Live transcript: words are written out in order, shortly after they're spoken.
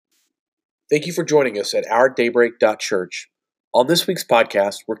Thank you for joining us at ourdaybreak.church. On this week's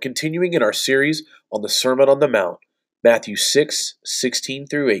podcast, we're continuing in our series on the Sermon on the Mount, Matthew 6:16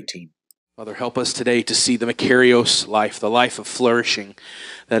 through 18. Father, help us today to see the makarios life, the life of flourishing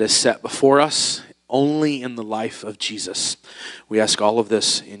that is set before us only in the life of Jesus. We ask all of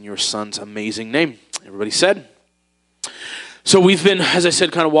this in your Son's amazing name. Everybody said? So we've been, as I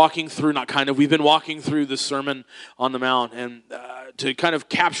said, we've been walking through the Sermon on the Mount, and to kind of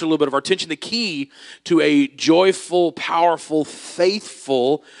capture a little bit of our attention, the key to a joyful, powerful,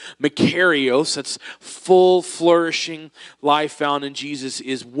 faithful makarios, that's full, flourishing life found in Jesus,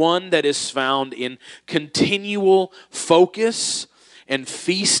 is one that is found in continual focus and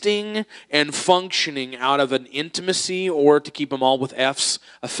feasting and functioning out of an intimacy, or to keep them all with F's,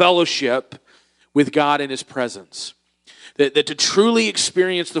 a fellowship with God in His presence. That to truly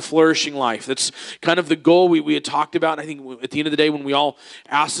experience the flourishing life, that's kind of the goal we had talked about. I think at the end of the day, when we all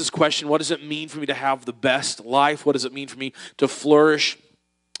ask this question, what does it mean for me to have the best life? What does it mean for me to flourish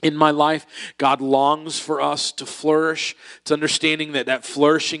in my life? God longs for us to flourish. It's understanding that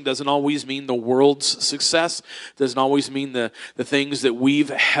flourishing doesn't always mean the world's success, doesn't always mean the things that we've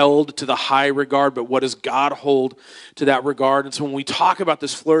held to the high regard, but what does God hold to that regard? And so when we talk about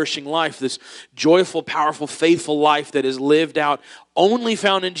this flourishing life, this joyful, powerful, faithful life that is lived out only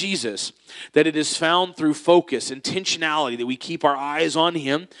found in Jesus, that it is found through focus, intentionality, that we keep our eyes on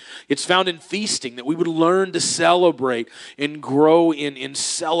Him. It's found in feasting, that we would learn to celebrate and grow in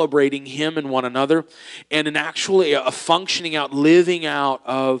celebrating Him and one another, and in actually a functioning out, living out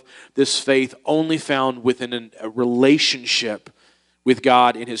of this faith only found within a relationship with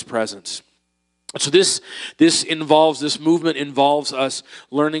God in His presence. So this movement involves us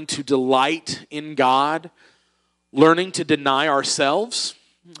learning to delight in God, learning to deny ourselves,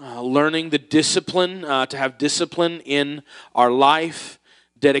 learning the discipline, to have discipline in our life,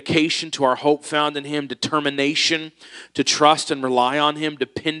 dedication to our hope found in Him, determination to trust and rely on Him,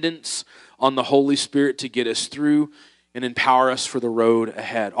 dependence on the Holy Spirit to get us through and empower us for the road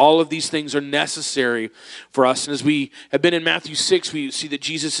ahead. All of these things are necessary for us. And as we have been in Matthew 6, we see that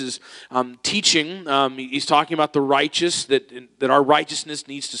Jesus is teaching. He's talking about the righteous, that our righteousness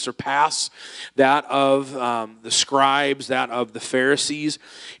needs to surpass that of the scribes, that of the Pharisees.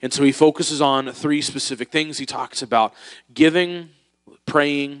 And so he focuses on three specific things. He talks about giving,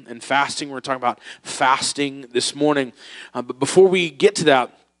 praying, and fasting. We're talking about fasting this morning. But before we get to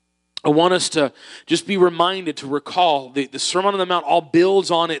that, I want us to just be reminded to recall the Sermon on the Mount all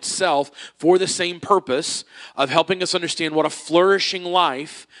builds on itself for the same purpose of helping us understand what a flourishing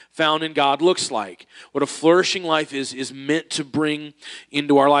life found in God looks like, what a flourishing life is meant to bring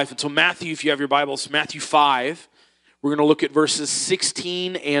into our life. And so Matthew, if you have your Bibles, Matthew 5, we're going to look at verses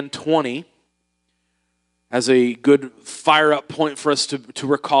 16 and 20 as a good fire-up point for us to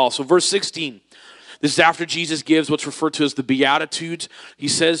recall. So verse 16. This is after Jesus gives what's referred to as the Beatitudes. He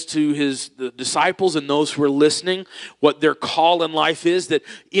says to the disciples and those who are listening what their call in life is, that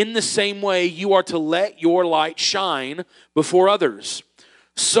in the same way you are to let your light shine before others,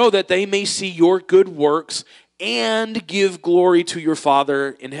 so that they may see your good works and give glory to your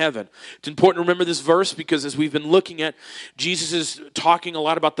Father in heaven. It's important to remember this verse because as we've been looking at, Jesus is talking a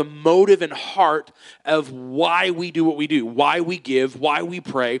lot about the motive and heart of why we do what we do, why we give, why we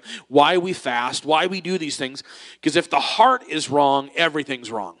pray, why we fast, why we do these things. Because if the heart is wrong, everything's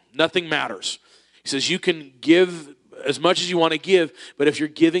wrong. Nothing matters. He says you can give as much as you want to give, but if you're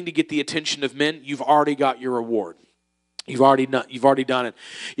giving to get the attention of men, you've already got your reward. You've already done it.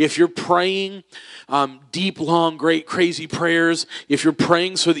 If you're praying deep, long, great, crazy prayers, if you're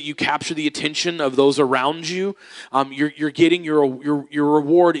praying so that you capture the attention of those around you, you're getting your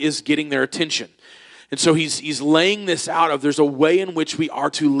reward is getting their attention. And so he's laying this out of there's a way in which we are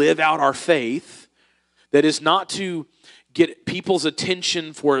to live out our faith that is not to get people's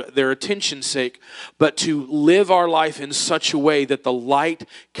attention for their attention's sake, but to live our life in such a way that the light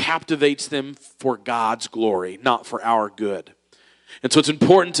captivates them for God's glory, not for our good. And so it's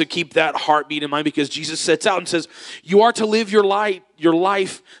important to keep that heartbeat in mind because Jesus sets out and says, you are to live your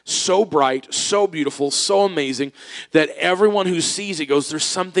life so bright, so beautiful, so amazing that everyone who sees it goes, there's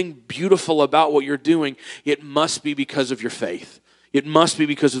something beautiful about what you're doing. It must be because of your faith. It must be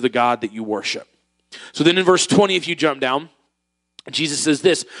because of the God that you worship. So then in verse 20, if you jump down, Jesus says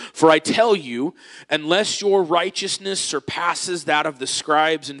this, for I tell you, unless your righteousness surpasses that of the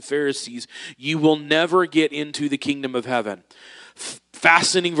scribes and Pharisees, you will never get into the kingdom of heaven.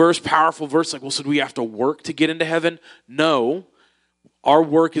 Fascinating verse, powerful verse. Like, well, so do we have to work to get into heaven? No, our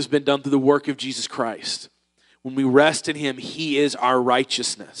work has been done through the work of Jesus Christ. When we rest in Him, He is our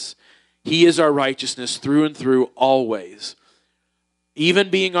righteousness. He is our righteousness through and through always. Even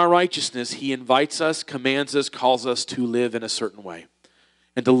being our righteousness, he invites us, commands us, calls us to live in a certain way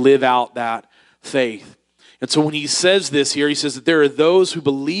and to live out that faith. And so when he says this here, he says that there are those who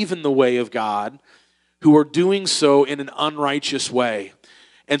believe in the way of God who are doing so in an unrighteous way.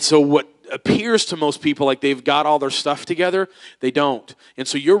 And so what appears to most people like they've got all their stuff together, they don't. And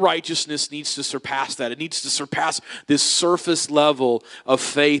so your righteousness needs to surpass that. It needs to surpass this surface level of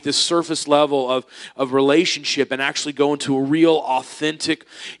faith, this surface level of relationship, and actually go into a real, authentic,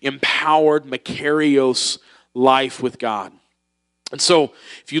 empowered, makarios life with God. And so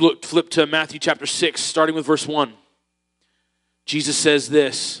if you flip to Matthew chapter 6, starting with verse 1, Jesus says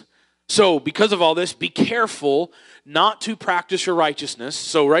this, "So because of all this, be careful not to practice your righteousness."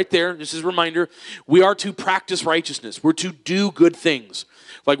 So right there, this is a reminder, we are to practice righteousness. We're to do good things.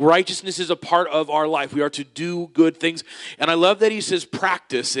 Like righteousness is a part of our life. We are to do good things. And I love that he says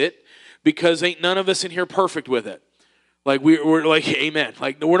practice it, because ain't none of us in here perfect with it. Like we're like, amen.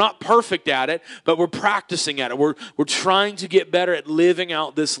 Like we're not perfect at it, but we're practicing at it. We're trying to get better at living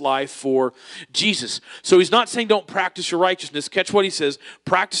out this life for Jesus. So he's not saying don't practice your righteousness. Catch what he says,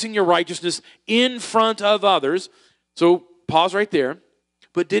 practicing your righteousness in front of others. So pause right there.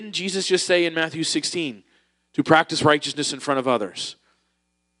 But didn't Jesus just say in Matthew 16 to practice righteousness in front of others?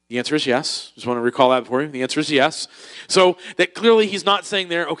 The answer is yes. Just want to recall that for you. The answer is yes. So that clearly he's not saying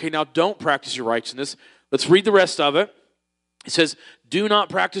there, okay, now don't practice your righteousness. Let's read the rest of it. It says, do not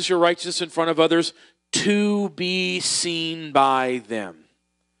practice your righteousness in front of others to be seen by them.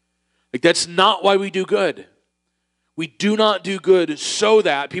 Like that's not why we do good. We do not do good so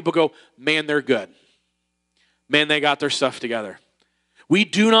that people go, man, they're good. Man, they got their stuff together. We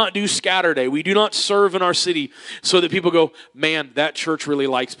do not do scatter day. We do not serve in our city so that people go, man, that church really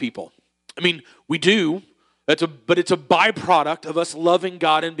likes people. I mean, we do, but it's a byproduct of us loving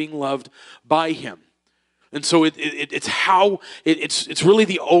God and being loved by him. And so it's really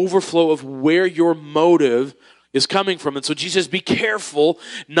the overflow of where your motive is coming from. And so Jesus says, be careful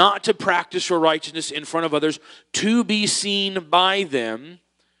not to practice your righteousness in front of others to be seen by them.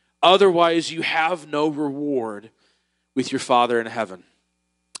 Otherwise, you have no reward with your Father in heaven.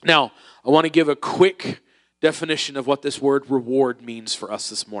 Now, I want to give a quick definition of what this word reward means for us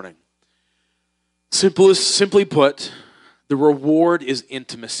this morning. Simply put, the reward is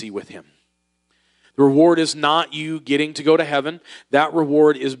intimacy with him. The reward is not you getting to go to heaven. That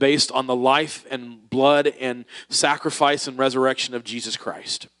reward is based on the life and blood and sacrifice and resurrection of Jesus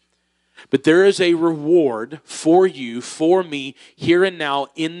Christ. But there is a reward for you, for me, here and now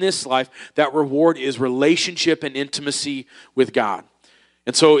in this life. That reward is relationship and intimacy with God.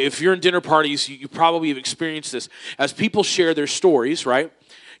 And so if you're in dinner parties, you probably have experienced this. As people share their stories, right,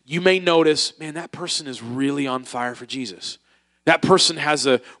 you may notice, man, that person is really on fire for Jesus. That person has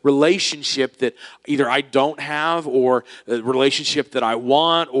a relationship that either I don't have, or a relationship that I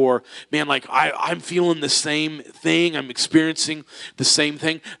want, or, man, like I'm feeling the same thing. I'm experiencing the same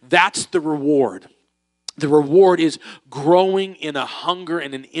thing. That's the reward. The reward is growing in a hunger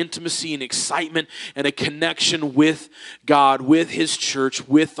and an intimacy and excitement and a connection with God, with his church,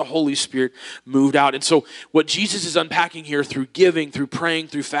 with the Holy Spirit moved out. And so what Jesus is unpacking here through giving, through praying,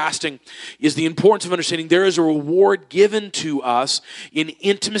 through fasting, is the importance of understanding there is a reward given to us in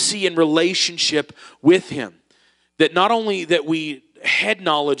intimacy and relationship with him. That not only that we head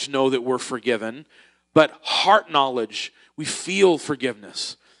knowledge know that we're forgiven, but heart knowledge, we feel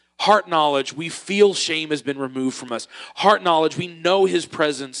forgiveness. Heart knowledge, we feel shame has been removed from us. Heart knowledge, we know his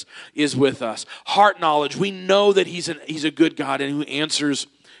presence is with us. Heart knowledge, we know that he's a good God and who answers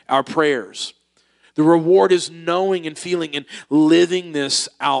our prayers. The reward is knowing and feeling and living this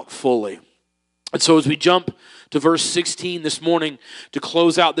out fully. And so as we jump to verse 16 this morning to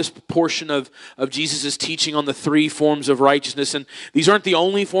close out this portion of Jesus' teaching on the three forms of righteousness. And these aren't the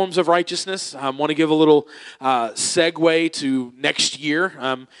only forms of righteousness. I want to give a little segue to next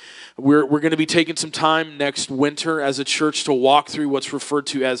year. We're going to be taking some time next winter as a church to walk through what's referred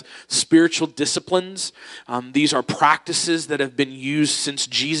to as spiritual disciplines. These are practices that have been used since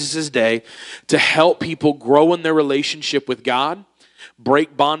Jesus' day to help people grow in their relationship with God,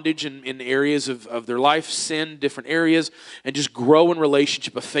 break bondage in areas of their life, sin, different areas, and just grow in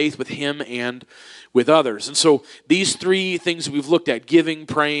relationship of faith with him and with others. And so these three things that we've looked at, giving,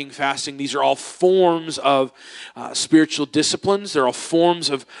 praying, fasting, these are all forms of spiritual disciplines. They're all forms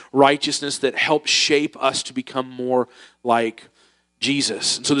of righteousness that help shape us to become more like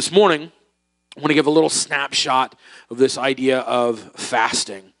Jesus. And so this morning, I want to give a little snapshot of this idea of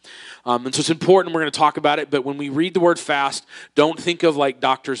fasting. And so it's important, we're going to talk about it, but when we read the word fast, don't think of like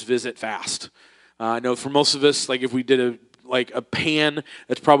doctor's visit fast. I know for most of us, like if we did like a pan.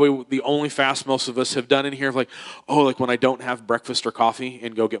 That's probably the only fast most of us have done in here. Of like, oh, like when I don't have breakfast or coffee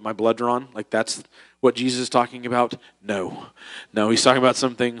and go get my blood drawn. Like that's what Jesus is talking about. No, he's talking about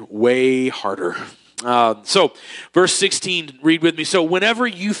something way harder. So verse 16, read with me. So whenever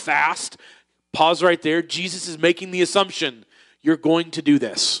you fast, pause right there. Jesus is making the assumption you're going to do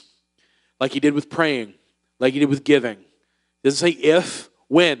this. Like he did with praying, like he did with giving. It doesn't say if,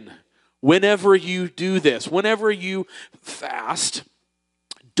 when. Whenever you do this, whenever you fast,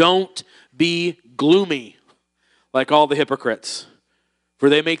 don't be gloomy like all the hypocrites,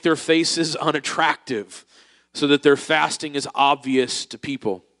 for they make their faces unattractive so that their fasting is obvious to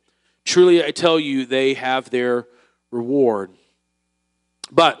people. Truly, I tell you, they have their reward.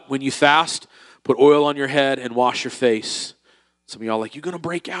 But when you fast, put oil on your head and wash your face. Some of y'all are like, you're going to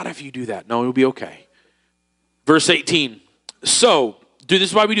break out if you do that. No, it'll be okay. Verse 18. So, this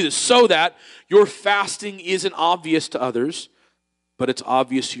is why we do this. So that your fasting isn't obvious to others, but it's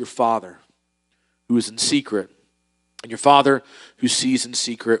obvious to your Father who is in secret. And your Father who sees in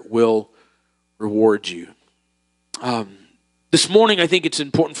secret will reward you. This morning, I think it's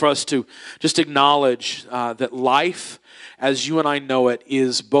important for us to just acknowledge that life, as you and I know it,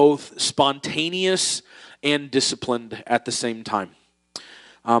 is both spontaneous and disciplined at the same time.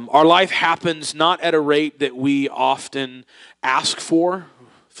 Our life happens not at a rate that we often ask for.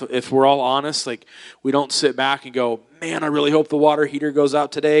 If we're all honest, like we don't sit back and go, man, I really hope the water heater goes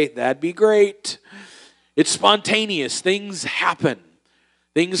out today. That'd be great. It's spontaneous. Things happen.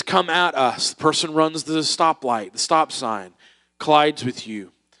 Things come at us. The person runs the stoplight, the stop sign, collides with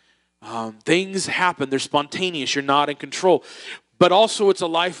you. Things happen. They're spontaneous. You're not in control. But also it's a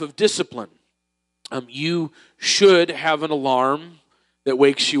life of discipline. You should have an alarm that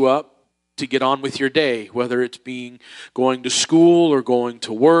wakes you up to get on with your day, whether it's going to school or going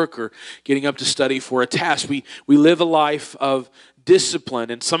to work or getting up to study for a test. We live a life of discipline,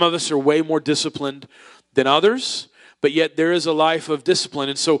 and some of us are way more disciplined than others, but yet there is a life of discipline.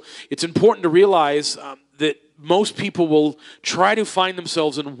 And so it's important to realize that most people will try to find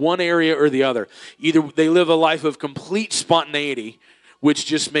themselves in one area or the other. Either they live a life of complete spontaneity, which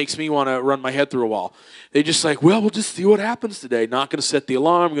just makes me want to run my head through a wall. They just like, well, we'll just see what happens today. Not going to set the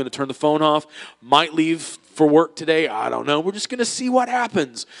alarm. Going to turn the phone off. Might leave for work today. I don't know. We're just going to see what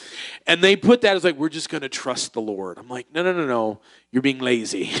happens. And they put that as like, we're just going to trust the Lord. I'm like, no. You're being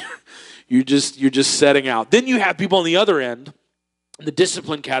lazy. You're just setting out. Then you have people on the other end, in the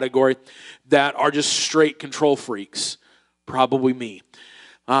discipline category, that are just straight control freaks. Probably me.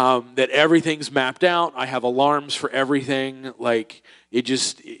 That everything's mapped out. I have alarms for everything. Like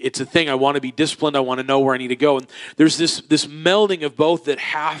it's a thing. I want to be disciplined. I want to know where I need to go. And there's this melding of both that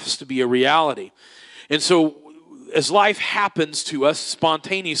has to be a reality. And so as life happens to us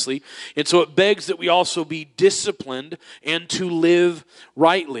spontaneously, and so it begs that we also be disciplined and to live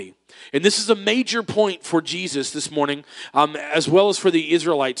rightly. And this is a major point for Jesus this morning, as well as for the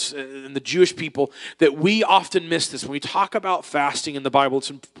Israelites and the Jewish people, that we often miss this. When we talk about fasting in the Bible, it's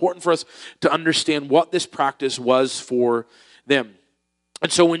important for us to understand what this practice was for them.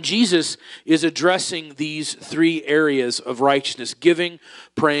 And so when Jesus is addressing these three areas of righteousness, giving,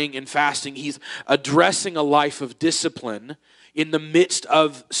 praying, and fasting, he's addressing a life of discipline in the midst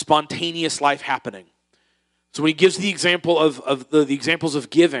of spontaneous life happening. So when he gives the example of the examples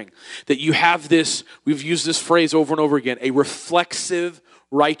of giving, that you have this, we've used this phrase over and over again, a reflexive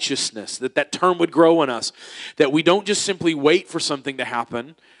righteousness, that term would grow in us, that we don't just simply wait for something to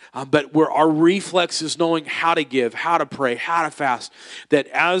happen, but where our reflex is knowing how to give, how to pray, how to fast, that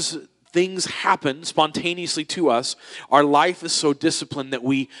as things happen spontaneously to us, our life is so disciplined that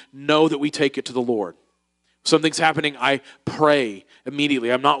we know that we take it to the Lord. Something's happening, I pray immediately.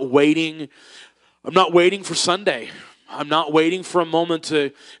 I'm not waiting for Sunday. I'm not waiting for a moment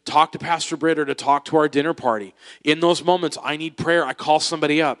to talk to Pastor Britt or to talk to our dinner party. In those moments, I need prayer. I call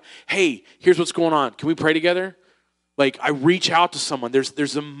somebody up. Hey, here's what's going on. Can we pray together? Like, I reach out to someone.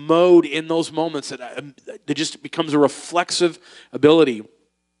 There's a mode in those moments that just becomes a reflexive ability.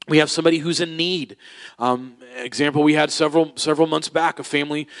 We have somebody who's in need. Example, we had several months back, a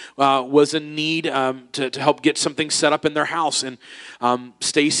family was in need to help get something set up in their house. And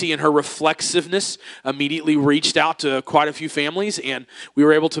Stacy, in her reflexiveness, immediately reached out to quite a few families, and we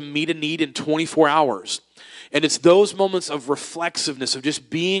were able to meet a need in 24 hours. And it's those moments of reflexiveness, of just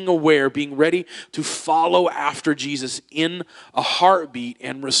being aware, being ready to follow after Jesus in a heartbeat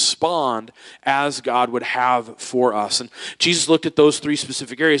and respond as God would have for us. And Jesus looked at those three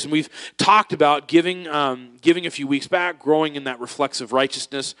specific areas. And we've talked about giving a few weeks back, growing in that reflexive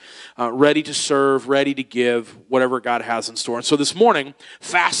righteousness, ready to serve, ready to give, whatever God has in store. And so this morning,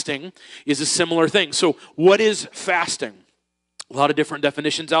 fasting is a similar thing. So what is fasting? A lot of different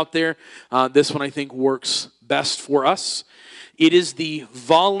definitions out there. This one I think works best for us. It is the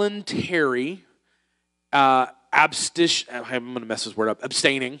voluntary I'm going to mess this word up.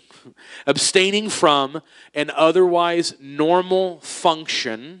 Abstaining from an otherwise normal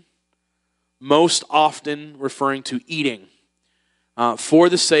function, most often referring to eating, for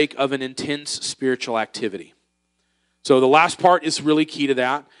the sake of an intense spiritual activity. So the last part is really key to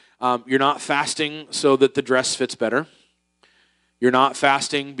that. You're not fasting so that the dress fits better. You're not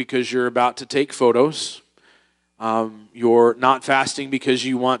fasting because you're about to take photos. You're not fasting because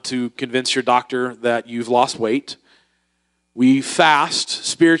you want to convince your doctor that you've lost weight. We fast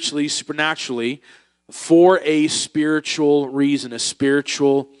spiritually, supernaturally, for a spiritual reason, a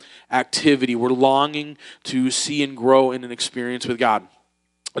spiritual activity. We're longing to see and grow in an experience with God.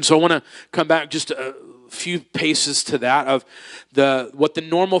 And so I want to come back just a few paces to that of what the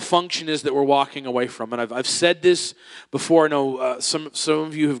normal function is that we're walking away from. And I've said this before. I know some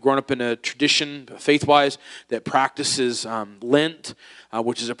of you have grown up in a tradition, faith-wise, that practices Lent,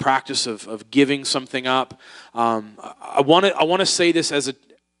 which is a practice of giving something up. I want to say this as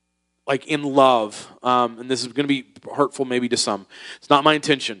in love, and this is going to be hurtful maybe to some. It's not my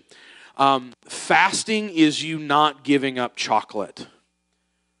intention. Fasting is you not giving up chocolate.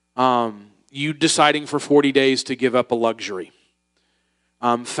 You deciding for 40 days to give up a luxury.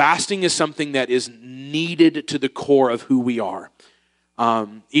 Fasting is something that is needed to the core of who we are.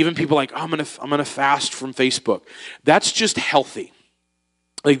 Even people like, I'm gonna fast from Facebook. That's just healthy.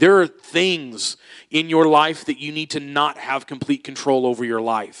 Like, there are things in your life that you need to not have complete control over your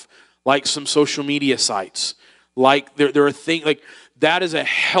life, like some social media sites. Like there are things like that is a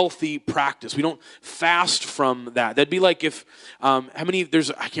healthy practice. We don't fast from that. That'd be like if I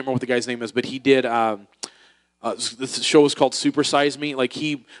can't remember what the guy's name is, but he did. This show was called Super Size Me. Like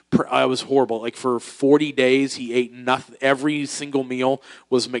it was horrible. Like for 40 days, he ate nothing. Every single meal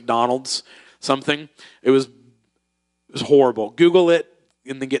was McDonald's something. It was horrible. Google it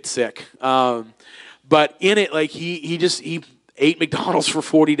and then get sick. But in it, like he ate McDonald's for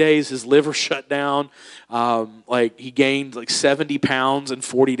 40 days. His liver shut down. He gained 70 pounds in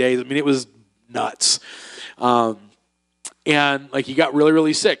 40 days. I mean, it was nuts. And he got really,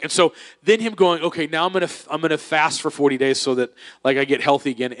 really sick. And so then him going, okay, now I'm gonna fast for 40 days so that I get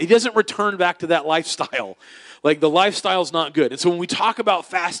healthy again. He doesn't return back to that lifestyle. The lifestyle's not good. And so when we talk about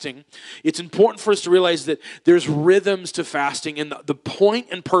fasting, it's important for us to realize that there's rhythms to fasting, and the point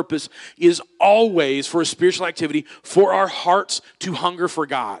and purpose is always for a spiritual activity for our hearts to hunger for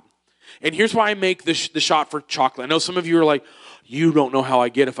God. And here's why I make the shot for chocolate. I know some of you are like, you don't know how I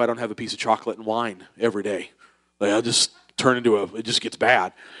get if I don't have a piece of chocolate and wine every day. I'll just turn it just gets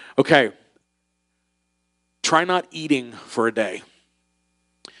bad. Okay. Try not eating for a day.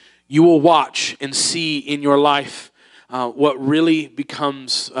 You will watch and see in your life what really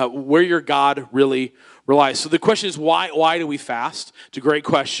becomes, where your God really relies. So the question is, why do we fast? It's a great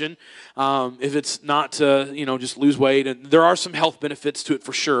question. If it's not to, just lose weight, and there are some health benefits to it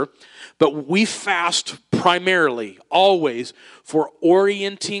for sure, but we fast primarily, always, for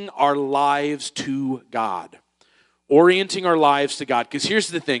orienting our lives to God. Orienting our lives to God. Because here's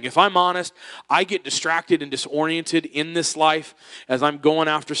the thing. If I'm honest, I get distracted and disoriented in this life as I'm going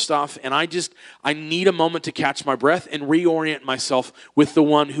after stuff. And I need a moment to catch my breath and reorient myself with the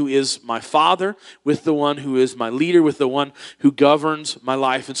one who is my Father, with the one who is my leader, with the one who governs my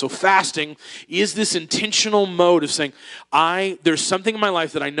life. And so fasting is this intentional mode of saying, there's something in my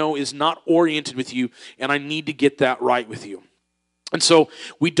life that I know is not oriented with you, and I need to get that right with you. And so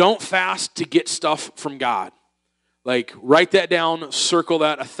we don't fast to get stuff from God. Write that down, circle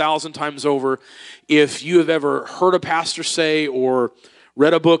that 1,000 times over. If you have ever heard a pastor say or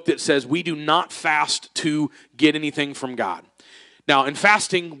read a book that says we do not fast to get anything from God. Now, in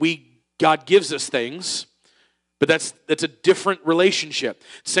fasting, God gives us things, but that's a different relationship.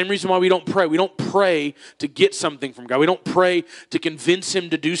 Same reason why we don't pray. We don't pray to get something from God. We don't pray to convince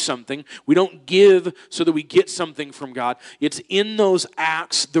Him to do something. We don't give so that we get something from God. It's in those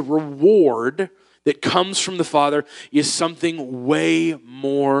acts, the reward that comes from the Father is something way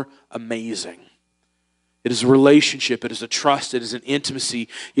more amazing. It is a relationship. It is a trust. It is an intimacy.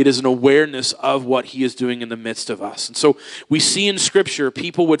 It is an awareness of what He is doing in the midst of us. And so we see in Scripture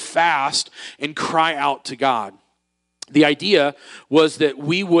people would fast and cry out to God. The idea was that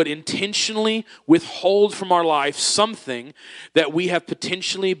we would intentionally withhold from our life something that we have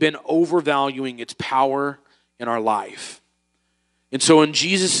potentially been overvaluing its power in our life. And so in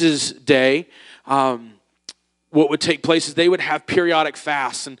Jesus' day, what would take place is they would have periodic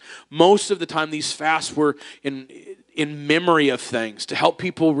fasts, and most of the time these fasts were in memory of things, to help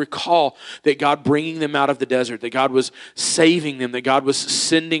people recall that God bringing them out of the desert, that God was saving them, that God was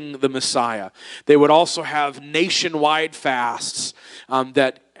sending the Messiah. They would also have nationwide fasts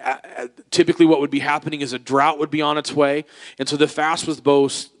that typically what would be happening is a drought would be on its way. And so the fast was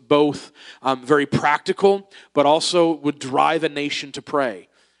both very practical, but also would drive a nation to pray.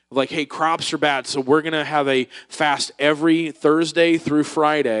 Like, hey, crops are bad, so we're going to have a fast every Thursday through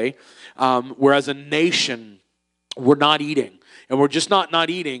Friday, whereas a nation, we're not eating. And we're just not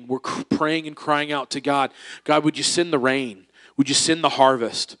eating. We're praying and crying out to God. God, would you send the rain? Would you send the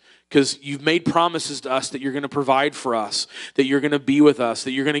harvest? Because you've made promises to us that you're going to provide for us, that you're going to be with us,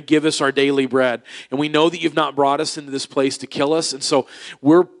 that you're going to give us our daily bread. And we know that you've not brought us into this place to kill us. And so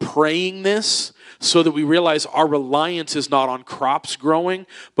we're praying this so that we realize our reliance is not on crops growing,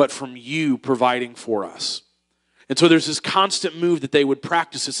 but from you providing for us. And so there's this constant move that they would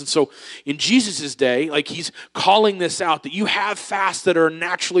practice this. And so in Jesus' day, like he's calling this out, that you have fasts that are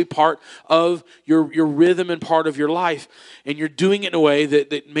naturally part of your rhythm and part of your life. And you're doing it in a way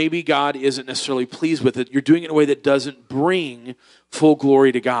that maybe God isn't necessarily pleased with it. You're doing it in a way that doesn't bring full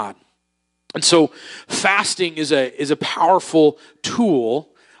glory to God. And so fasting is a powerful tool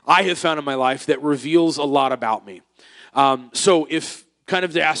I have found in my life that reveals a lot about me. So if kind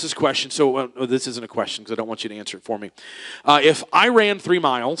of to ask this question, this isn't a question because I don't want you to answer it for me. If I ran 3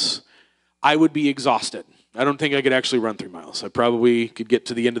 miles, I would be exhausted. I don't think I could actually run 3 miles. I probably could get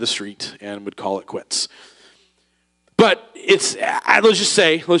to the end of the street and would call it quits. But let's just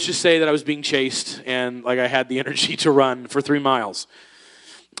say that I was being chased and like I had the energy to run for 3 miles.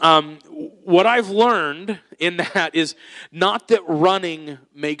 What I've learned in that is not that running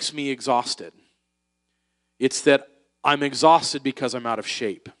makes me exhausted. It's that I'm exhausted because I'm out of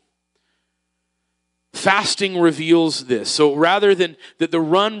shape. Fasting reveals this. So rather than that the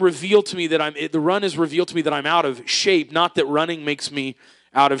run is revealed to me that I'm out of shape, not that running makes me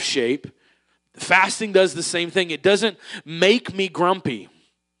out of shape. Fasting does the same thing. It doesn't make me grumpy.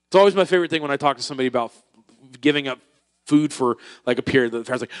 It's always my favorite thing when I talk to somebody about giving up food for like a period. The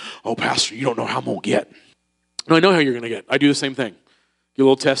pastor's like, oh, pastor, you don't know how I'm going to get. No, I know how you're going to get. I do the same thing. Get a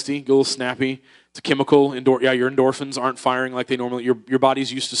little testy, get a little snappy. It's a chemical. Your endorphins aren't firing like they normally. Your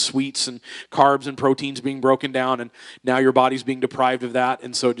body's used to sweets and carbs and proteins being broken down, and now your body's being deprived of that,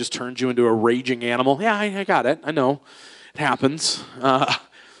 and so it just turns you into a raging animal. Yeah, I got it. I know. It happens. But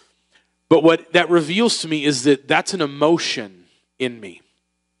what that reveals to me is that that's an emotion in me.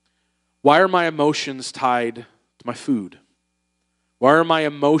 Why are my emotions tied to my food? Why are my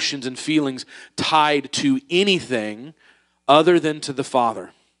emotions and feelings tied to anything other than to the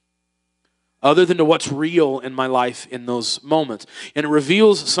Father? Other than to what's real in my life in those moments. And it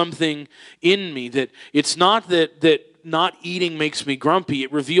reveals something in me that it's not that not eating makes me grumpy.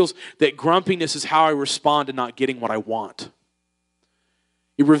 It reveals that grumpiness is how I respond to not getting what I want.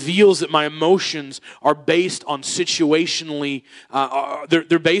 It reveals that my emotions are based on situationally,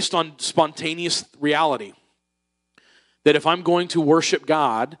 they're based on spontaneous reality. That if I'm going to worship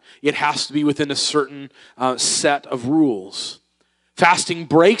God, it has to be within a certain set of rules. Fasting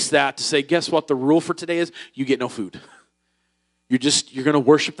breaks that to say, guess what the rule for today is? You get no food. You're going to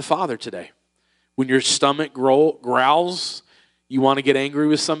worship the Father today. When your stomach growls, you want to get angry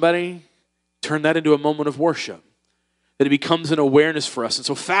with somebody, turn that into a moment of worship. That it becomes an awareness for us. And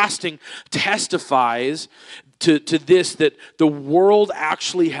so fasting testifies to this, that the world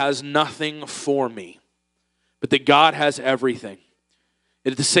actually has nothing for me, but that God has everything.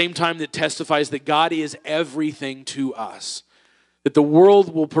 And at the same time, that testifies that God is everything to us. That the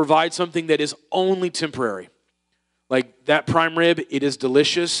world will provide something that is only temporary. Like that prime rib, it is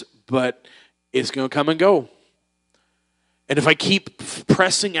delicious, but it's going to come and go. And if I keep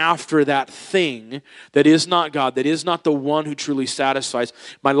pressing after that thing that is not God, that is not the one who truly satisfies,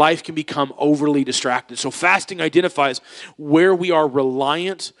 my life can become overly distracted. So fasting identifies where we are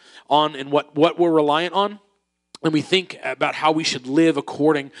reliant on and what we're reliant on. And we think about how we should live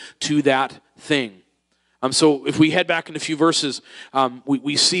according to that thing. So if we head back in a few verses,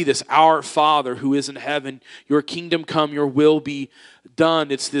 we see this, our Father who is in heaven, your kingdom come, your will be done.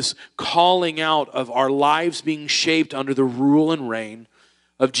 It's this calling out of our lives being shaped under the rule and reign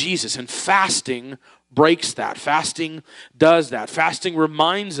of Jesus. And fasting breaks that. Fasting does that. Fasting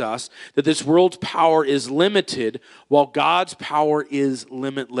reminds us that this world's power is limited while God's power is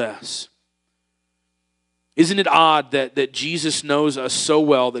limitless. Isn't it odd that Jesus knows us so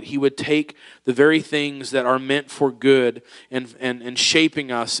well that he would take the very things that are meant for good and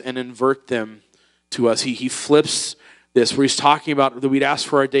shaping us and invert them to us? He flips this where he's talking about that we'd ask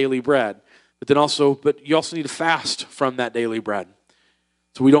for our daily bread, but you also need to fast from that daily bread.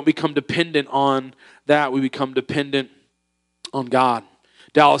 So we don't become dependent on that. We become dependent on God.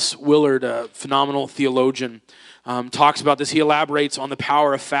 Dallas Willard, a phenomenal theologian, talks about this. He elaborates on the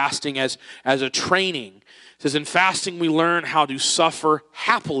power of fasting as a training. He says, in fasting we learn how to suffer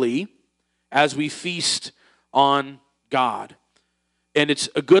happily as we feast on God. And it's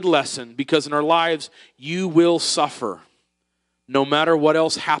a good lesson because in our lives you will suffer. No matter what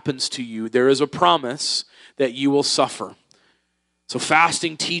else happens to you, there is a promise that you will suffer. So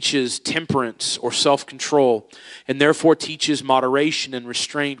fasting teaches temperance or self-control and therefore teaches moderation and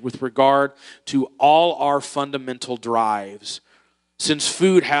restraint with regard to all our fundamental drives. Since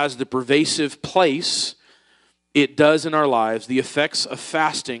food has the pervasive place it does in our lives, the effects of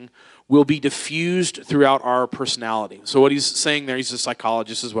fasting will be diffused throughout our personality. So what he's saying there, he's a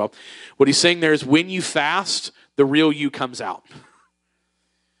psychologist as well. What he's saying there is when you fast, the real you comes out.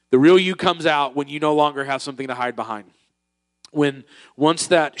 The real you comes out when you no longer have something to hide behind. When once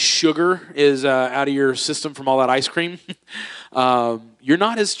that sugar is out of your system from all that ice cream, you're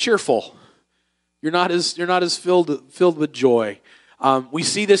not as cheerful. You're not as filled with joy. We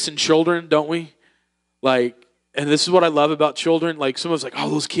see this in children, don't we? And this is what I love about children. Like someone's like, oh,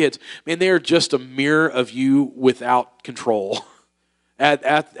 those kids, man, they are just a mirror of you without control.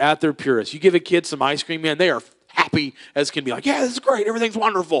 At their purest. You give a kid some ice cream, man, they are happy as can be. Like, yeah, this is great. Everything's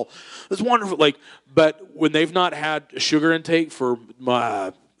wonderful. It's wonderful. But when they've not had a sugar intake for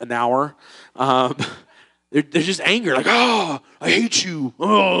an hour, they're just angry. Like, oh, I hate you.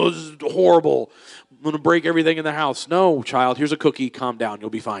 Oh, this is horrible. I'm going to break everything in the house. No, child, here's a cookie. Calm down. You'll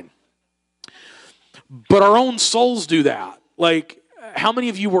be fine. But our own souls do that. Like, how many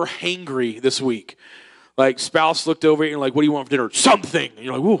of you were hangry this week? Like, spouse looked over at you and like, what do you want for dinner? Something. And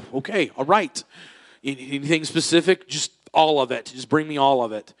you're like, ooh, okay, all right. Anything specific? Just all of it. Just bring me all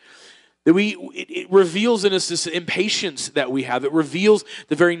of it. That it reveals in us this impatience that we have. It reveals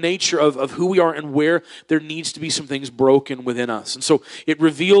the very nature of who we are and where there needs to be some things broken within us. And so it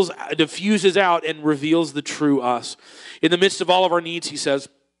diffuses out and reveals the true us. In the midst of all of our needs, he says,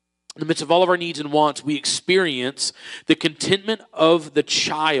 in the midst of all of our needs and wants, we experience the contentment of the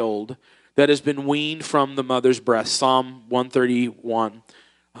child that has been weaned from the mother's breast. Psalm 131.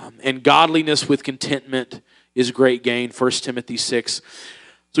 And godliness with contentment is great gain. 1 Timothy 6.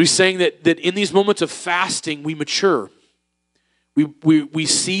 So he's saying that in these moments of fasting, we mature. We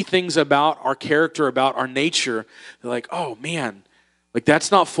see things about our character, about our nature. They're like, oh man, like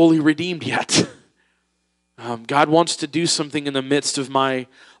that's not fully redeemed yet. God wants to do something in the midst of my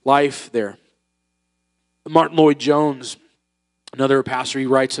life there. Martin Lloyd-Jones, another pastor, he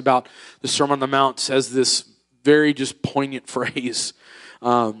writes about the Sermon on the Mount, says this very just poignant phrase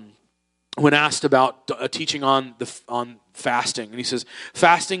when asked about teaching on fasting. And he says,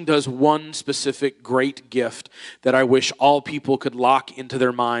 fasting does one specific great gift that I wish all people could lock into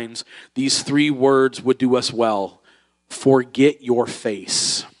their minds. These three words would do us well. Forget your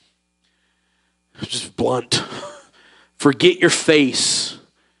face. Just blunt. Forget your face.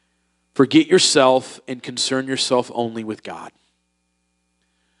 Forget yourself and concern yourself only with God.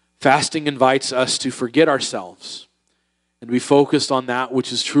 Fasting invites us to forget ourselves and be focused on that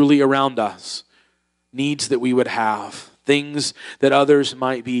which is truly around us, needs that we would have, things that others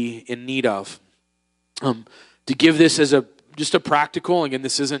might be in need of. To give this as just a practical, again,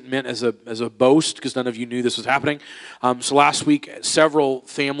 this isn't meant as a boast because none of you knew this was happening. So last week, several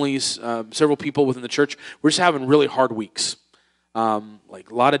families, several people within the church, we're just having really hard weeks. Like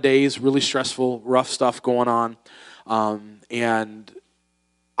a lot of days, really stressful, rough stuff going on. And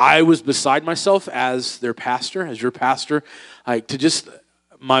I was beside myself as their pastor, as your pastor,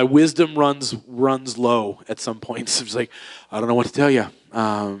 my wisdom runs low at some points. It's like, I don't know what to tell you.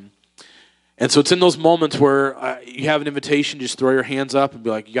 And so it's in those moments where you have an invitation, just throw your hands up and be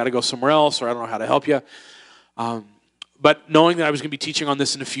like, you got to go somewhere else, or I don't know how to help you. But knowing that I was going to be teaching on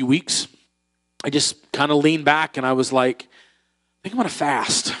this in a few weeks, I just kind of leaned back and I was like, I think I'm going to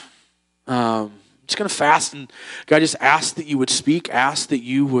fast. I'm just going to fast. And God, just ask that you would speak, ask that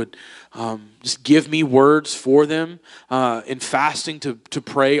you would just give me words for them in fasting to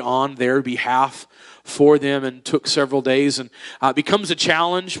pray on their behalf for them, and took several days. And it becomes a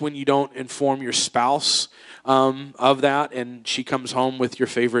challenge when you don't inform your spouse of that, and she comes home with your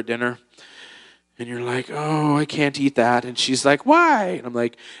favorite dinner. And you're like, oh, I can't eat that. And she's like, why? And I'm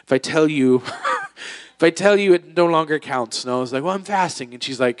like, if I tell you, it no longer counts. And I was like, well, I'm fasting. And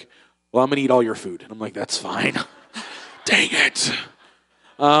she's like, well, I'm going to eat all your food. And I'm like, that's fine. Dang it.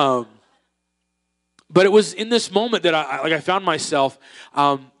 But it was in this moment that I found myself,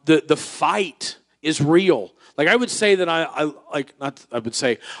 the fight is real. Like I would say that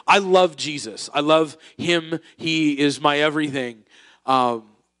I love Jesus. I love him. He is my everything.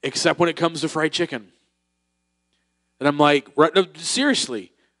 except when it comes to fried chicken. And I'm like, right, no,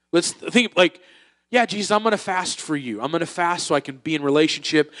 seriously, let's think like, yeah, Jesus, I'm going to fast for you. I'm going to fast so I can be in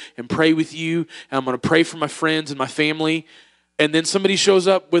relationship and pray with you. And I'm going to pray for my friends and my family. And then somebody shows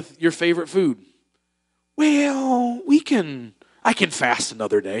up with your favorite food. Well, I can fast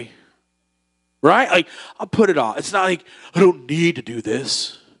another day. Right? Like, I'll put it off. It's not like, I don't need to do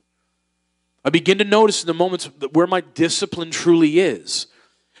this. I begin to notice in the moments where my discipline truly is.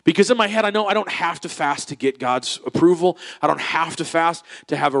 Because in my head, I know I don't have to fast to get God's approval. I don't have to fast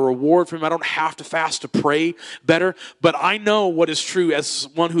to have a reward from Him. I don't have to fast to pray better. But I know what is true as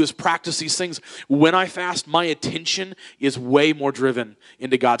one who has practiced these things. When I fast, my attention is way more driven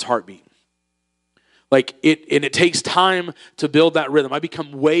into God's heartbeat. And it takes time to build that rhythm. I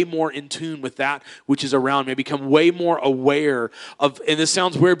become way more in tune with that which is around me. I become way more aware of, and this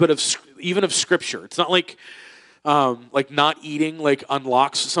sounds weird, but even of Scripture. It's not like not eating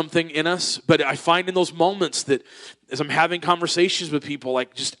unlocks something in us, but I find in those moments that as I'm having conversations with people,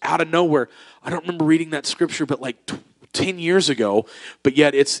 just out of nowhere, I don't remember reading that Scripture, but 10 years ago, but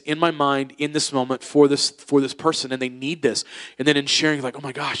yet it's in my mind in this moment for this person, and they need this. And then in sharing, oh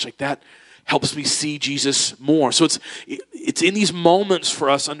my gosh, that helps me see Jesus more. So it's in these moments for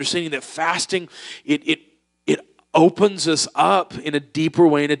us understanding that fasting, it opens us up in a deeper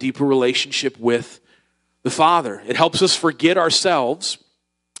way, in a deeper relationship with the Father. It helps us forget ourselves,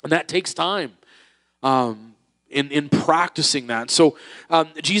 and that takes time in practicing that. So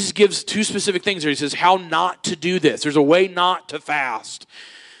Jesus gives two specific things there. He says how not to do this. There's a way not to fast.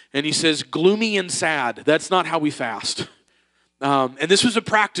 And he says gloomy and sad. That's not how we fast. And this was a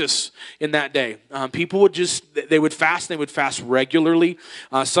practice in that day. People would they would fast regularly.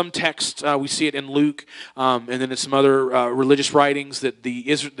 Some texts, we see it in Luke, and then in some other religious writings, that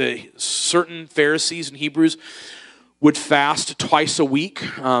the certain Pharisees and Hebrews would fast twice a week,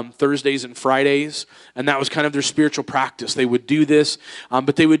 Thursdays and Fridays, and that was kind of their spiritual practice. They would do this,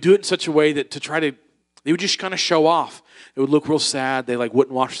 but they would do it in such a way that they would just kind of show off. It would look real sad. They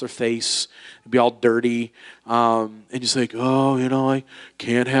wouldn't wash their face. It'd be all dirty. And just I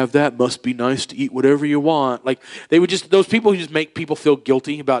can't have that. Must be nice to eat whatever you want. They would those people who just make people feel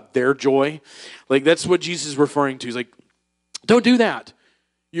guilty about their joy. That's what Jesus is referring to. He's like, don't do that.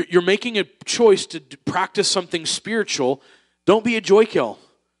 You're making a choice to practice something spiritual. Don't be a joy kill.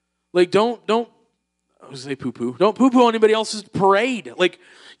 Don't I was gonna say poo-poo. Don't poo-poo on anybody else's parade.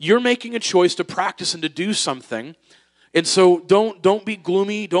 You're making a choice to practice and to do something. And so don't be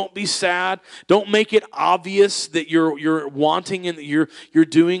gloomy, don't be sad, don't make it obvious that you're wanting and that you're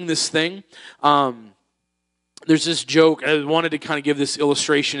doing this thing. There's this joke. I wanted to kind of give this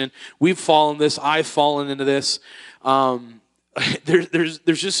illustration, and we've fallen this. I've fallen into this. There's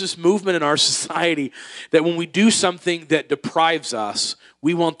just this movement in our society that when we do something that deprives us,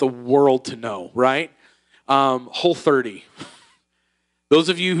 we want the world to know, right? Whole30. Those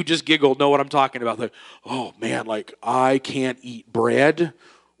of you who just giggled know what I'm talking about. Oh man, I can't eat bread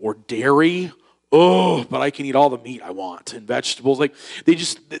or dairy. Oh, but I can eat all the meat I want and vegetables.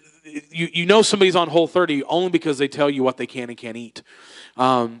 You know somebody's on Whole30 only because they tell you what they can and can't eat.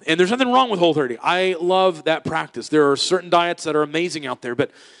 And there's nothing wrong with Whole30. I love that practice. There are certain diets that are amazing out there,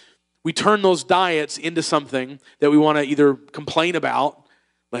 but we turn those diets into something that we want to either complain about,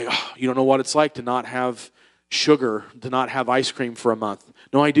 you don't know what it's like to not have sugar, to not have ice cream for a month.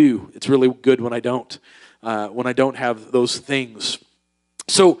 No, I do. It's really good when I don't have those things.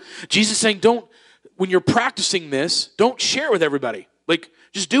 So Jesus is saying, when you're practicing this, don't share it with everybody.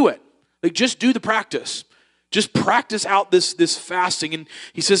 Just do it. Just do the practice. Just practice out this fasting. And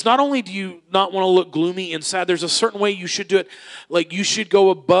he says, not only do you not want to look gloomy and sad, there's a certain way you should do it. You should go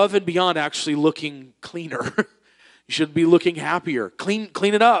above and beyond actually looking cleaner. You should be looking happier. Clean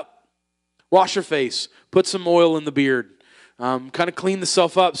it up. Wash your face. Put some oil in the beard. Kind of clean the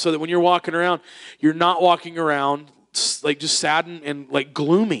self up so that when you're walking around, you're not walking around just sad and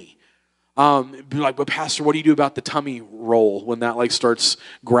gloomy. Be like, but Pastor, what do you do about the tummy roll when that starts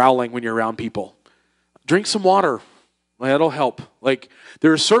growling when you're around people? Drink some water. That'll help.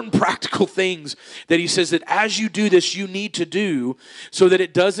 There are certain practical things that he says that as you do this, you need to do so that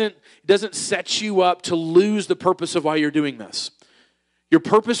it doesn't set you up to lose the purpose of why you're doing this. Your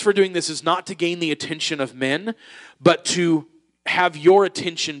purpose for doing this is not to gain the attention of men, but to have your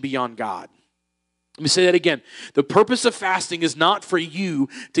attention be on God. Let me say that again. The purpose of fasting is not for you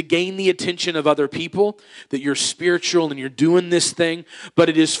to gain the attention of other people, that you're spiritual and you're doing this thing, but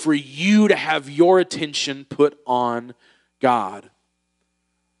it is for you to have your attention put on God.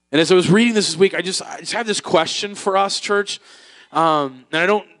 And as I was reading this week, I just have this question for us, church. And I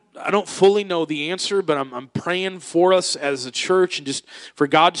don't don't fully know the answer, but I'm praying for us as a church and just for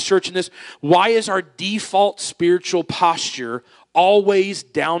God's church in this. Why is our default spiritual posture always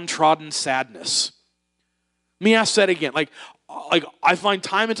downtrodden sadness? Let me ask that again. Like I find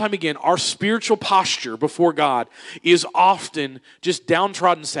time and time again, our spiritual posture before God is often just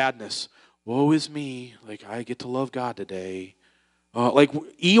downtrodden sadness. Woe is me. Like, I get to love God today.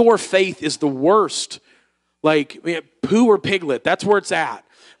 Eeyore faith is the worst. Like, man, poo or piglet, that's where it's at.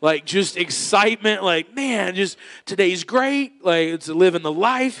 Like, just excitement, like, man, just today's great. Like, it's living the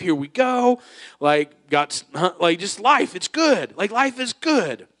life. Here we go. Just life, it's good. Like, life is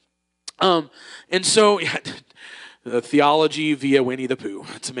good. And so, yeah, the theology via Winnie the Pooh.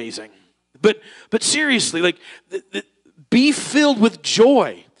 It's amazing. But seriously, like, be filled with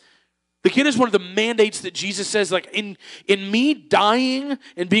joy. Again, is one of the mandates that Jesus says, like, in me dying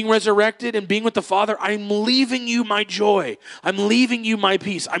and being resurrected and being with the Father, I'm leaving you my joy. I'm leaving you my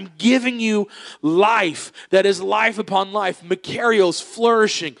peace. I'm giving you life that is life upon life, makarios,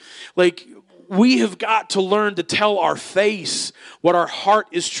 flourishing. Like, we have got to learn to tell our face what our heart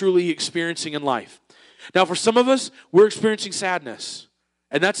is truly experiencing in life. Now, for some of us, we're experiencing sadness.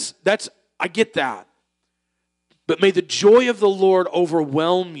 And that's I get that. But may the joy of the Lord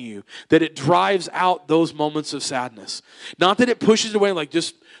overwhelm you, that it drives out those moments of sadness. Not that it pushes away, like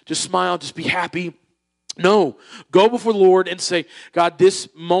just smile, just be happy. No, go before the Lord and say, God, this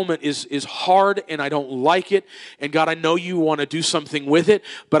moment is hard and I don't like it. And God, I know you want to do something with it,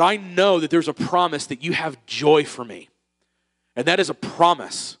 but I know that there's a promise that you have joy for me. And that is a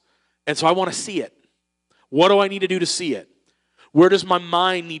promise. And so I want to see it. What do I need to do to see it? Where does my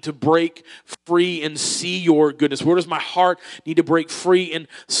mind need to break free and see your goodness? Where does my heart need to break free and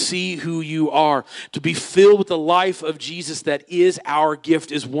see who you are? To be filled with the life of Jesus that is our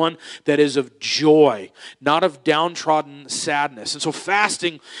gift is one that is of joy, not of downtrodden sadness. And so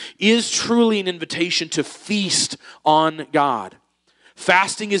fasting is truly an invitation to feast on God.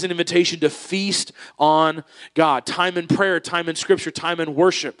 Fasting is an invitation to feast on God. Time in prayer, time in scripture, time in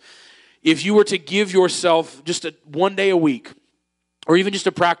worship. If you were to give yourself just one day a week, or even just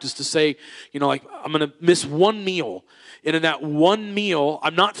a practice to say, like, I'm going to miss one meal. And in that one meal,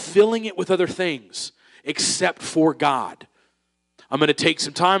 I'm not filling it with other things except for God. I'm going to take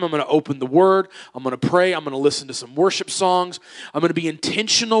some time. I'm going to open the Word. I'm going to pray. I'm going to listen to some worship songs. I'm going to be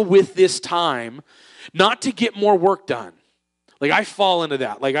intentional with this time, not to get more work done. Like, I fall into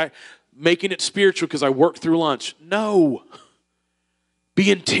that. Like, making it spiritual because I work through lunch. No. Be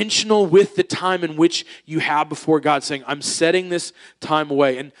intentional with the time in which you have before God, saying, I'm setting this time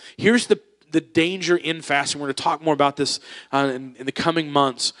away. And here's the danger in fasting. We're going to talk more about this in the coming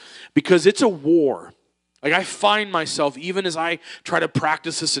months, because it's a war. Like, I find myself, even as I try to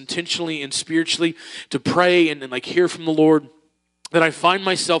practice this intentionally and spiritually, to pray and like hear from the Lord, that I find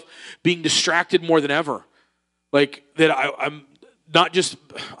myself being distracted more than ever. Like, that I'm not just,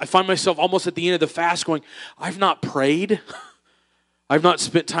 I find myself almost at the end of the fast going, I've not prayed. I've not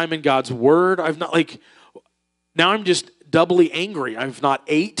spent time in God's Word. Now I'm just doubly angry. I've not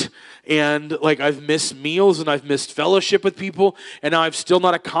ate, and I've missed meals, and I've missed fellowship with people, and now I've still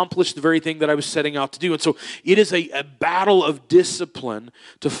not accomplished the very thing that I was setting out to do. And so it is a battle of discipline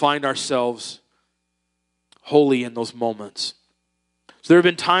to find ourselves holy in those moments. So there have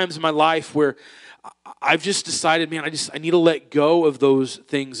been times in my life where I've just decided, man, I need to let go of those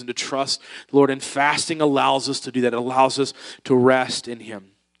things and to trust the Lord. And fasting allows us to do that. It allows us to rest in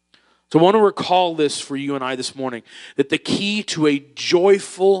Him. So I want to recall this for you and I this morning, that the key to a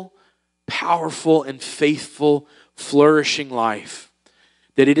joyful, powerful, and faithful, flourishing life,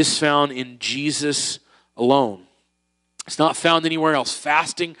 that it is found in Jesus alone. It's not found anywhere else.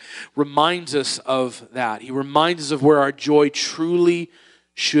 Fasting reminds us of that. He reminds us of where our joy truly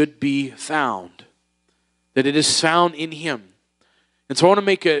should be found. That it is found in Him. And so I want to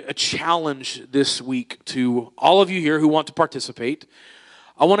make a challenge this week to all of you here who want to participate.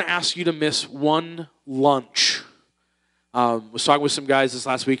 I want to ask you to miss one lunch. I was talking with some guys this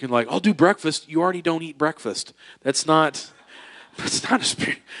last week and I'll do breakfast. You already don't eat breakfast. That's not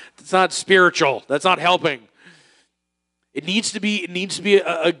spiritual. That's not helping. It needs to be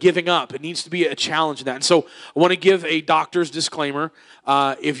a giving up. It needs to be a challenge in that. And so I want to give a doctor's disclaimer.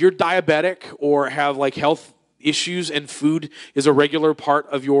 If you're diabetic or have health issues and food is a regular part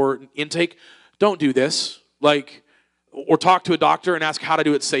of your intake, don't do this. Or talk to a doctor and ask how to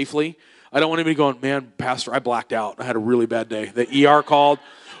do it safely. I don't want anybody going, man, Pastor, I blacked out. I had a really bad day. The ER called,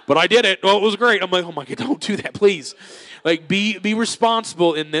 but I did it. Oh, it was great. I'm like, oh my God, don't do that, please. Be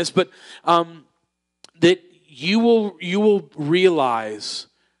responsible in this, but that you will realize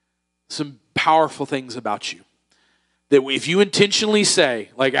some powerful things about you. that if you intentionally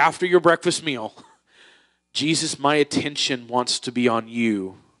say, like after your breakfast meal, Jesus, my attention wants to be on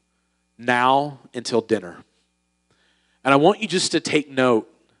you now until dinner. And I want you just to take note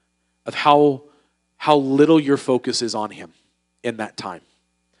of how little your focus is on him in that time.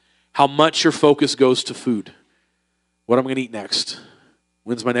 How much your focus goes to food. What am I going to eat next?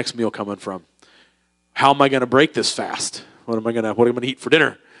 When's my next meal coming from? How am I going to break this fast? What am I going to eat for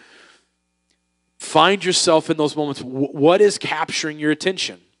dinner? Find yourself in those moments. What is capturing your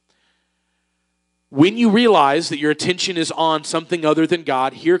attention? When you realize that your attention is on something other than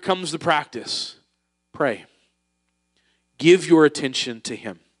God, here comes the practice. Pray. Give your attention to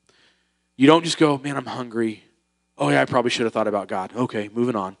him. You don't just go, man, I'm hungry. Oh yeah, I probably should have thought about God. Okay,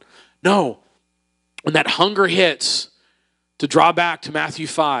 moving on. No. When that hunger hits, to draw back to Matthew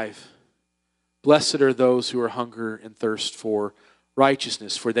 5, blessed are those who are hunger and thirst for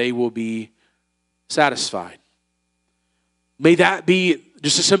righteousness, for they will be satisfied. May that be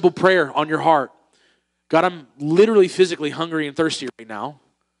just a simple prayer on your heart. God, I'm literally physically hungry and thirsty right now,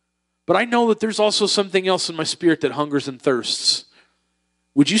 but I know that there's also something else in my spirit that hungers and thirsts.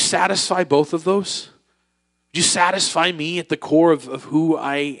 Would you satisfy both of those? Would you satisfy me at the core of who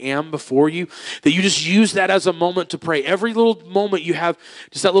I am before you? That you just use that as a moment to pray. Every little moment you have,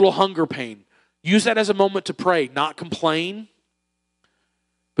 just that little hunger pain, use that as a moment to pray, not complain,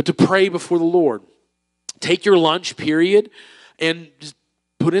 but to pray before the Lord. Take your lunch period and just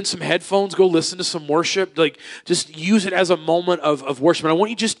put in some headphones, go listen to some worship. Like, just use it as a moment of worship. And I want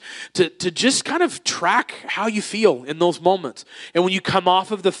you just to just kind of track how you feel in those moments. And when you come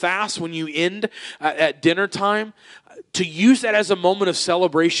off of the fast, when you end at dinner time, to use that as a moment of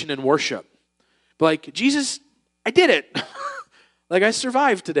celebration and worship. Like, Jesus, I did it. Like, I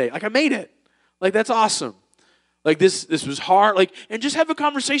survived today. Like, I made it. Like, that's awesome. Like, this was hard. Like, and just have a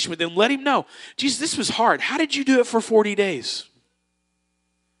conversation with him. Let him know, Jesus, this was hard. How did you do it for 40 days?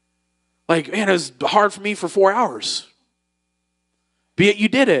 Like, man, it was hard for me for 4 hours. Be it you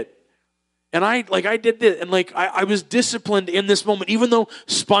did it. And I did it. And I was disciplined in this moment, even though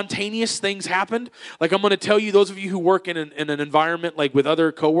spontaneous things happened. Like, I'm going to tell you, those of you who work in an environment like with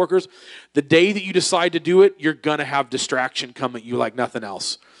other coworkers, the day that you decide to do it, you're going to have distraction come at you like nothing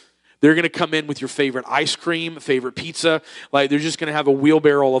else. They're going to come in with your favorite ice cream, favorite pizza. Like, they're just going to have a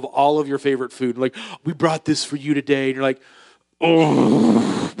wheelbarrow of all of your favorite food. Like, we brought this for you today. And you're like,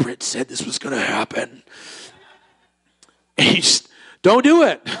 oh, Britt said this was going to happen. And you just don't do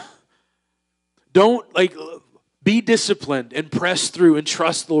it. Don't, be disciplined and press through and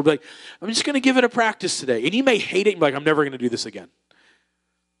trust the Lord. Be like, I'm just going to give it a practice today. And you may hate it and be like, I'm never going to do this again.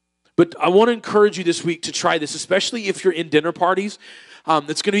 But I want to encourage you this week to try this, especially if you're in dinner parties.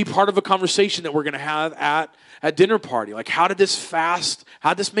 It's going to be part of a conversation that we're going to have at dinner party. Like, how did this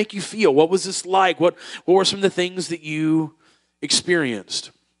make you feel? What was this like? What were some of the things that you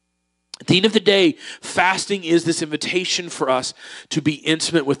experienced? At the end of the day, fasting is this invitation for us to be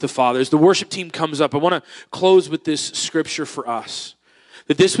intimate with the Father. As the worship team comes up, I want to close with this scripture for us.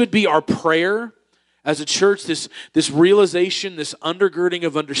 That this would be our prayer as a church, this realization, this undergirding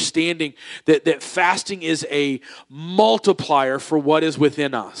of understanding that fasting is a multiplier for what is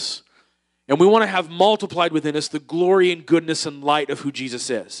within us. And we want to have multiplied within us the glory and goodness and light of who Jesus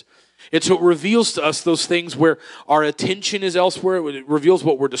is. And so it reveals to us those things where our attention is elsewhere. It reveals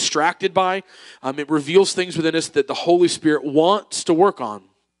what we're distracted by. It reveals things within us that the Holy Spirit wants to work on.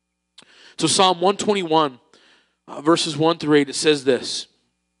 So Psalm 121, verses 1 through 8, it says this: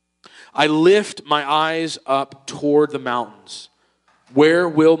 I lift my eyes up toward the mountains. Where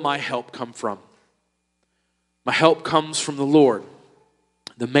will my help come from? My help comes from the Lord,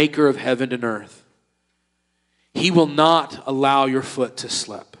 the maker of heaven and earth. He will not allow your foot to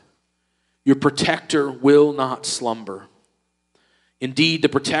slip. Your protector will not slumber. Indeed, the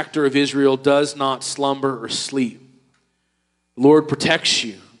protector of Israel does not slumber or sleep. The Lord protects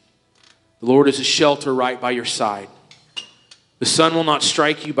you. The Lord is a shelter right by your side. The sun will not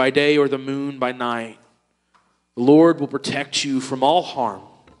strike you by day or the moon by night. The Lord will protect you from all harm.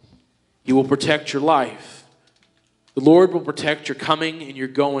 He will protect your life. The Lord will protect your coming and your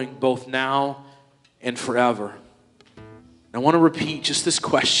going, both now and forever. I want to repeat just this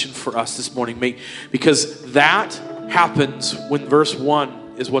question for us this morning, because that happens when verse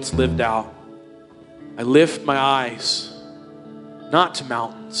 1 is what's lived out. I lift my eyes, not to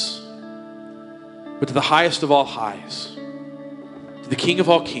mountains, but to the highest of all highs, to the King of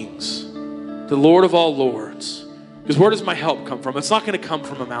all kings, to the Lord of all lords. Because where does my help come from? It's not going to come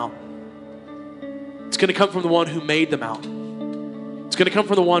from a mountain. It's going to come from the one who made the mountain. It's going to come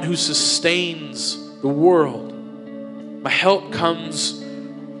from the one who sustains the world. My help comes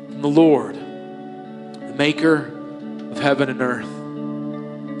from the Lord, the maker of heaven and earth.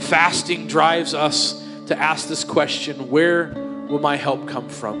 Fasting drives us to ask this question: where will my help come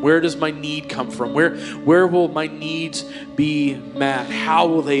from? Where does my need come from? Where will my needs be met? How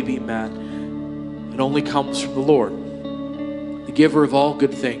will they be met? It only comes from the Lord, the giver of all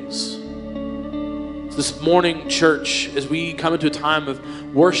good things. So this morning, church, as we come into a time of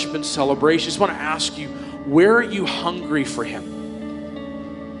worship and celebration, I just want to ask you, where are you hungry for Him?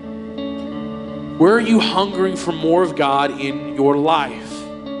 Where are you hungering for more of God in your life?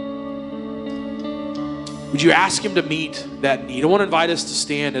 Would you ask Him to meet that need? I want to invite us to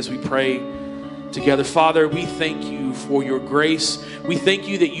stand as we pray together. Father, we thank you for your grace. We thank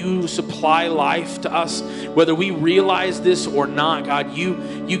you that you supply life to us, whether we realize this or not. God,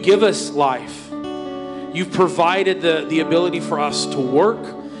 you give us life. You've provided the ability for us to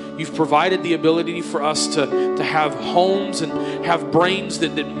work. You've provided the ability for us to have homes and have brains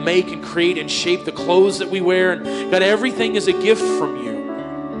that make and create and shape the clothes that we wear. And God, everything is a gift from you.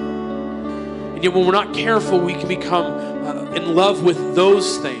 And yet when we're not careful, we can become in love with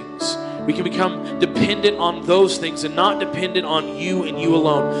those things. We can become dependent on those things and not dependent on you and you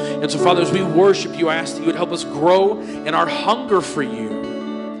alone. And so, Father, as we worship you, I ask that you would help us grow in our hunger for you,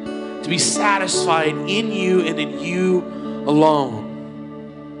 to be satisfied in you and in you alone.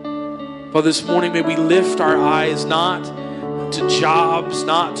 Father, this morning, may we lift our eyes not to jobs,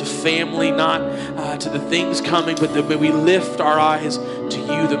 not to family, not to the things coming, but that may we lift our eyes to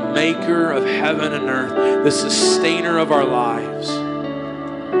you, the maker of heaven and earth, the sustainer of our lives.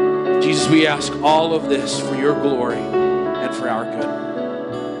 Jesus, we ask all of this for your glory and for our good.